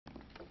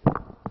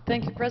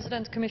Mr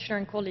President, Commissioner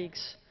and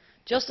colleagues.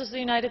 Just as the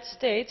United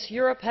States,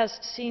 Europe has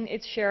seen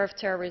its share of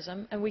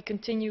terrorism and we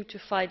continue to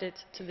fight it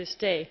to this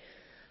day.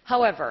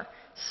 However,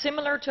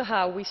 similar to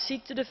how we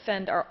seek to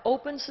defend our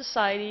open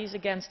societies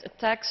against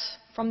attacks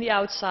from the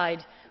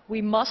outside,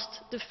 we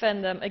must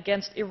defend them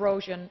against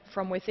erosion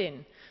from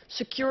within.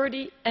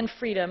 Security and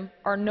freedom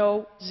are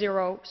no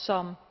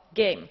zero-sum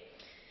game.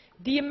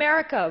 The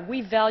America we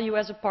value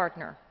as a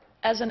partner,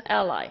 as an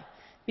ally,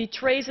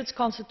 betrays its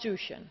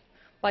constitution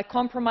by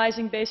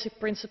compromising basic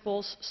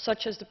principles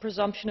such as the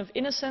presumption of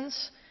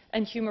innocence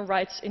and human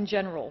rights in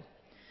general.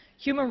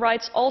 Human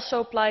rights also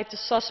apply to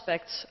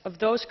suspects of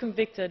those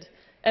convicted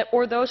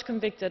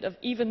of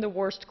even the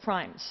worst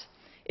crimes.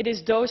 It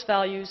is those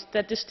values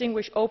that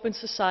distinguish open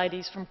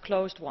societies from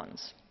closed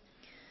ones.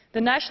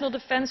 The National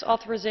Defense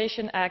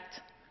Authorization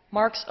Act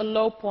marks a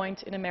low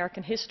point in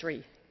American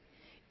history.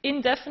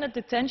 Indefinite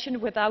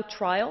detention without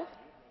trial?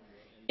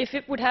 If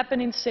it would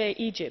happen in, say,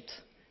 Egypt,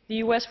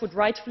 the US would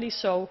rightfully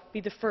so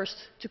be the first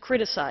to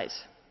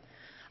criticize.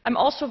 I'm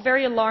also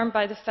very alarmed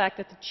by the fact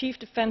that the Chief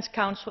Defense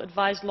Counsel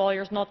advised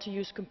lawyers not to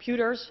use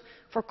computers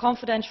for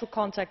confidential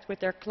contact with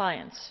their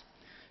clients.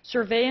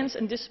 Surveillance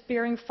and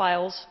disappearing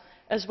files,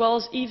 as well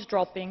as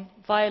eavesdropping,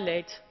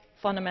 violate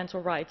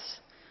fundamental rights.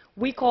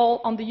 We call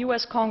on the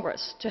US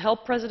Congress to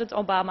help President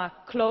Obama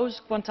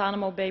close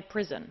Guantánamo Bay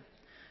prison.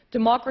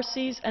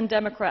 Democracies and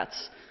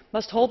Democrats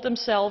must hold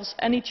themselves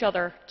and each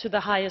other to the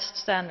highest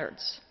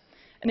standards.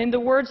 And in the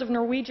words of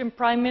Norwegian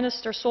Prime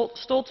Minister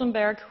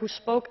Stoltenberg, who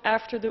spoke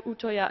after the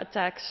Utøya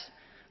attacks,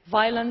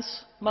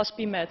 violence must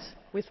be met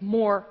with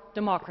more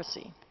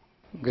democracy.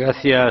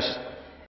 Gracias.